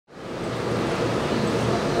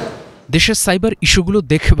দেশের সাইবার ইস্যুগুলো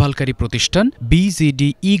দেখভালকারী প্রতিষ্ঠান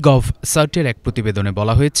BGD-E-Gov সার্টের এক প্রতিবেদনে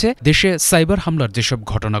বলা হয়েছে, দেশে সাইবার হামলার যেসব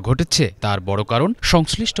ঘটনা ঘটেছে তার বড় কারণ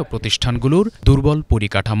সংশ্লিষ্ট প্রতিষ্ঠানগুলোর দুর্বল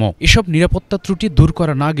পরিকাঠামো। এসব নিরাপত্তা ত্রুটি দূর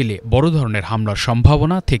করা না গেলে বড় ধরনের হামলার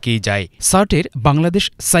সম্ভাবনা থেকেই যায়। সার্টের Bangladesh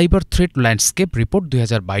cyber threat landscape report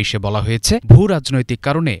 2022-এ বলা হয়েছে, ভূ রাজনৈতিক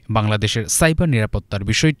কারণে বাংলাদেশের সাইবার নিরাপত্তার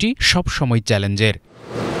বিষয়টি সবসময় চ্যালেঞ্জের।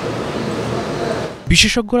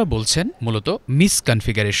 বিশেষজ্ঞরা বলছেন, মূলত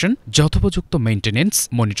মিসকনফিগারেশন, যথোপযুক্ত মেইনটেনেন্স,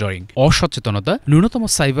 মনিটরিং, অসচেতনতা, ন্যূনতম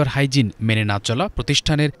সাইবার হাইজিন মেনে না চলা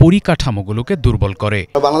প্রতিষ্ঠানের পরিকাঠামোগুলোকে দুর্বল করে।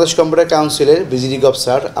 বাংলাদেশ কম্পিউটার কাউন্সিলের BGD-Gov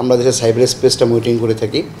সার্ট আমরা দেশের সাইবার স্পেসটা মনিটরিং করে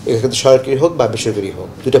থাকি, এক্ষেত্রে সরকারি হোক বা বেসরকারি হোক,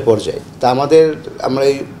 দুটো পর্যায়ে। তা আমরা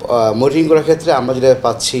এই মনিটরিং করার ক্ষেত্রে আমরা যেটা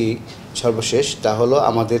পাচ্ছি সর্বশেষ, তা হলো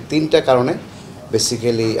আমাদের 3টা কারণে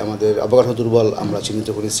বেসিক্যালি আমাদের অবকাঠামো দুর্বল আমরা চিহ্নিত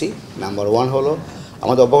করেছি। নাম্বার 1 হলো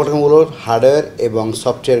আমাদের অবকাঠামোগুলোর হার্ডওয়্যার এবং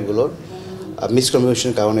সফটওয়্যারগুলোর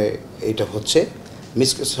মিসকমিউনিকেশনের কারণে এটা হচ্ছে।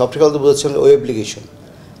 সফটওয়্যার বলতে বোঝাচ্ছেন ওয়েব অ্যাপ্লিকেশন।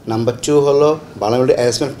 নাম্বার 2 হলো বাংলাদেশ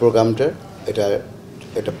অ্যাসেসমেন্ট প্রোগ্রামটার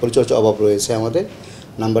এটা পরিচর্যার অভাব রয়েছে আমাদের।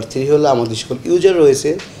 নাম্বার 3 হলো আমাদের সকল ইউজার রয়েছে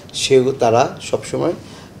তারা সবসময়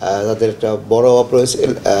তাদের একটা বড় অভাব রয়েছে,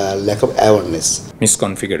 ল্যাক অফ অ্যাওয়ারনেস।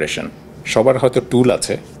 মিসকনফিগারেশন, সবার হয়তো টুল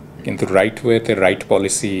আছে কিন্তু রাইট ওয়েতে রাইট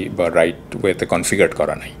পলিসি বা রাইট ওয়েতে কনফিগার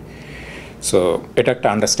করা নাই। সো এটা একটা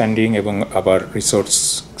আন্ডারস্ট্যান্ডিং এবং আবার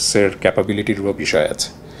রিসোর্সের ক্যাপাবিলিটিরও বিষয় আছে।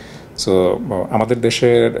 সো আমাদের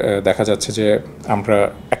দেশের দেখা যাচ্ছে যে আমরা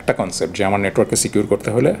একটা কনসেপ্ট যে আমার নেটওয়ার্ককে সিকিউর করতে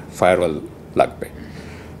হলে ফায়ারওয়াল লাগবে,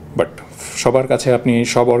 বাট সবার কাছে আপনি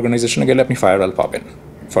সব অর্গানাইজেশনে গেলে আপনি ফায়ারওয়াল পাবেন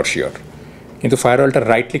ফর শিওর, কিন্তু ফায়ারওয়ালটা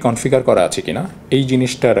রাইটলি কনফিগার করা আছে কিনা এই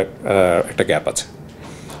জিনিসটার একটা গ্যাপ আছে।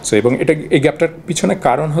 সো এবং এই গ্যাপটার পিছনে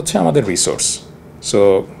কারণ হচ্ছে আমাদের রিসোর্স। সো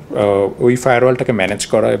ওই ফায়ারওয়ালটাকে ম্যানেজ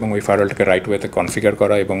করা এবং ওই ফায়ারওয়ালটাকে রাইট ওয়েতে কনফিগার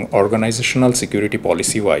করা এবং organisational security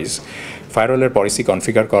policy wise ফায়ারওয়ালের policy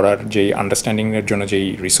configure করার যেই আন্ডারস্ট্যান্ডিংয়ের জন্য যেই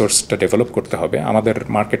রিসোর্সটা ডেভেলপ করতে হবে, আমাদের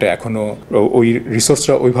মার্কেটে এখনও ওই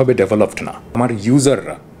রিসোর্সটা ওইভাবে ডেভেলপড না।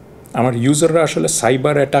 আমার ইউজাররা আসলে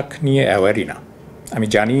সাইবার অ্যাটাক নিয়ে অ্যাওয়ারই না। আমি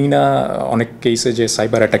জানি না অনেক কেসে যে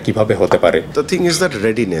সাইবার অ্যাটাক কীভাবে হতে পারে। The thing is that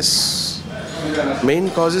readiness, main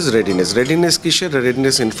cause is readiness কিসের?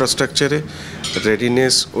 রেডিনেস ইনফ্রাস্ট্রাকচারে,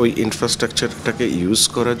 রেডিনেস ওই ইনফ্রাস্ট্রাকচারটাকে ইউজ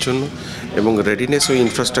করার জন্য এবং রেডিনেস ওই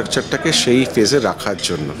ইনফ্রাস্ট্রাকচারটাকে সেই ফেজে রাখার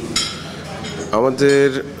জন্য। আমাদের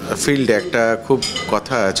ফিল্ডে একটা খুব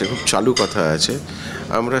কথা আছে, খুব চালু কথা আছে,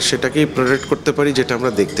 আমরা সেটাকেই প্রোটেক্ট করতে পারি যেটা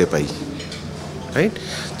আমরা দেখতে পাই, রাইট?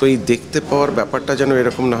 তো এই দেখতে পাওয়ার ব্যাপারটা যেন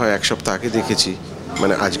এরকম না হয় 1 সপ্তাহ আগে দেখেছি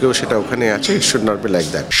মানে আজকেও সেটা ওখানে আছে। It should not be like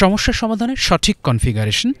that. সমস্যা সমাধানের সঠিক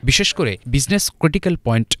কনফিগারেশন, বিশেষ করে বিজনেস ক্রিটিক্যাল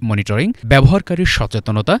পয়েন্ট মনিটরিং, ব্যবহারকারীর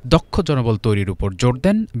সচেতনতা, দক্ষ জনবল তৈরির উপর জোর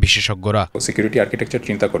দেন বিশেষজ্ঞরা। সিকিউরিটি আর্কিটেকচার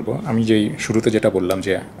চিন্তা করব, আমি যেই শুরুতে যেটা বললাম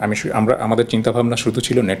যে আমাদের চিন্তাভাবনা শুধু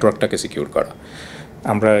ছিল নেটওয়ার্কটাকে সিকিউর করা।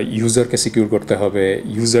 আমরা ইউজারকে সিকিউর করতে হবে,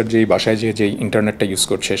 ইউজার যেই বাসায় যেই ইন্টারনেটটা ইউজ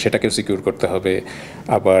করছে সেটাকেও সিকিউর করতে হবে।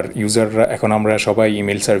 আবার ইউজাররা এখন আমরা সবাই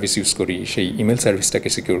ইমেল সার্ভিস ইউজ করি, সেই ইমেল সার্ভিসটাকে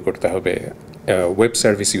সিকিউর করতে হবে। ওয়েব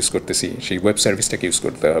সার্ভিস ইউজ করতেছি, সেই ওয়েব সার্ভিসটাকে ইউজ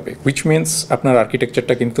করতে হবে। হুইচ মিনস আপনার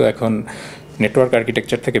আর্কিটেকচারটা কিন্তু এখন নেটওয়ার্ক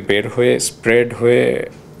আর্কিটেকচার থেকে বের হয়ে স্প্রেড হয়ে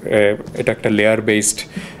এটা একটা লেয়ার বেসড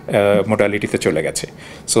মোডালিটিতে চলে গেছে।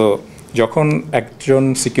 সো যখন একজন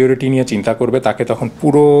সিকিউরিটি নিয়ে চিন্তা করবে তাকে তখন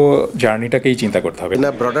পুরো জার্নিটাকেই চিন্তা করতে হবে।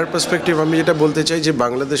 না, ব্রডার পার্সপেক্টিভ আমি যেটা বলতে চাই যে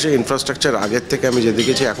বাংলাদেশের ইনফ্রাস্ট্রাকচার আগের থেকে আমি যে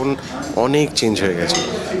দেখেছি এখন অনেক চেঞ্জ হয়ে গেছে,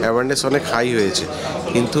 অ্যাওয়ারনেস অনেক হাই হয়েছে,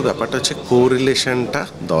 কিন্তু ব্যাপারটা হচ্ছে কোরিলেশনটা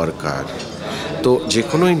দরকার। তো যে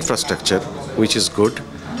কোনো infrastructure which is good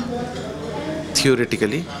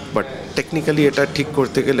theoretically, but technically এটা ঠিক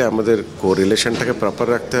করতে গেলে আমাদের কোরিলেশনটাকে প্রপার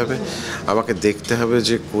রাখতে হবে। আমাকে দেখতে হবে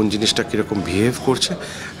যে কোন জিনিসটা কীরকম বিহেভ করছে,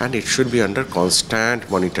 and it should be under constant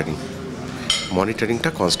মনিটরিংটা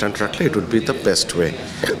constant রাখলে it would be the best way.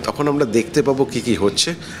 তখন আমরা দেখতে পাবো কী কী হচ্ছে,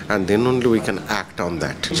 and then only we can act on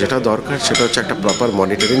that. যেটা দরকার সেটা হচ্ছে একটা প্রপার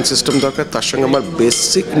মনিটরিং সিস্টেম দরকার, তার সঙ্গে আমার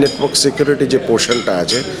বেসিক নেটওয়ার্ক সিকিউরিটি যে পোর্শনটা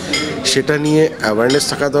আছে সেটা নিয়ে অ্যাওয়ারনেস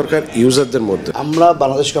থাকা দরকার ইউজারদের মধ্যে। আমরা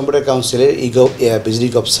বাংলাদেশ কম্পিউটার কাউন্সিলের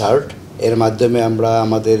BGD-Gov সার্ট এর মাধ্যমে আমরা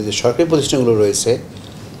আমাদের যে সরকারি প্রতিষ্ঠানগুলো রয়েছে,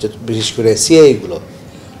 বিশেষ করে সিআইগুলো,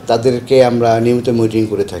 তাদেরকে আমরা নিয়মিত মনিটরিং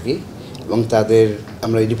করে থাকি এবং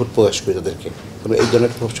আমরা রিপোর্ট প্রকাশ করি তাদেরকে। কোনো এই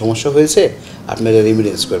ধরনের খুব সমস্যা হয়েছে আপনারা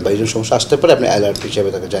রিমিডিয়েন্স করেন বা এই জন্য সমস্যা আসতে পারে আপনি অ্যালার্ট হিসাবে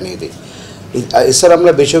তাকে জানিয়ে দিই। এছাড়া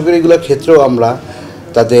আমরা বেসরকারিগুলোর ক্ষেত্রেও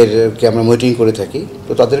তাদেরকে আমরা মনিটরিং করে থাকি,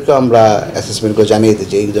 তো তাদেরকেও আমরা অ্যাসেসমেন্টগুলো জানিয়ে দিই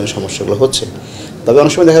যে এই ধরনের সমস্যাগুলো হচ্ছে। তবে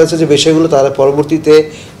অনেক সময় দেখা যাচ্ছে যে বিষয়গুলো তারা পরবর্তীতে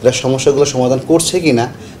এরা সমস্যাগুলো সমাধান করছে কি না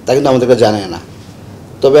তা কিন্তু আমাদেরকে জানায় না।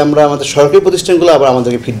 তবে আমরা আমাদের সরকারি প্রতিষ্ঠানগুলো আবার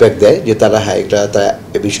আমাদেরকে ফিডব্যাক দেয় যে তারা হ্যাঁ তারা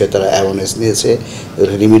এ বিষয়ে তারা অ্যাওয়ারনেস নিয়েছে,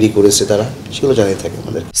 রিমেডি করেছে, তারা সেগুলো জানিয়ে থাকে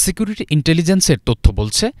আমাদের। সিকিউরিটি ইন্টেলিজেন্সের তথ্য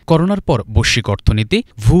বলছে, করোনার পর বৈশ্বিক অর্থনীতি,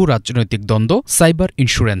 ভূ রাজনৈতিক দ্বন্দ্ব, সাইবার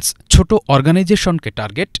ইন্স্যুরেন্স, ছোট অর্গানাইজেশনকে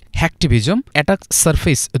টার্গেট, হ্যাকটিভিজম, অ্যাটাক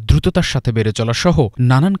সারফেস দ্রুততার সাথে বেড়ে চলা সহ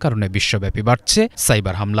নানান কারণে বিশ্বব্যাপী বাড়ছে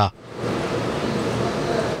সাইবার হামলা।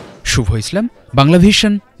 শুভ ইসলাম,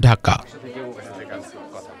 বাংলাভিশন, ঢাকা।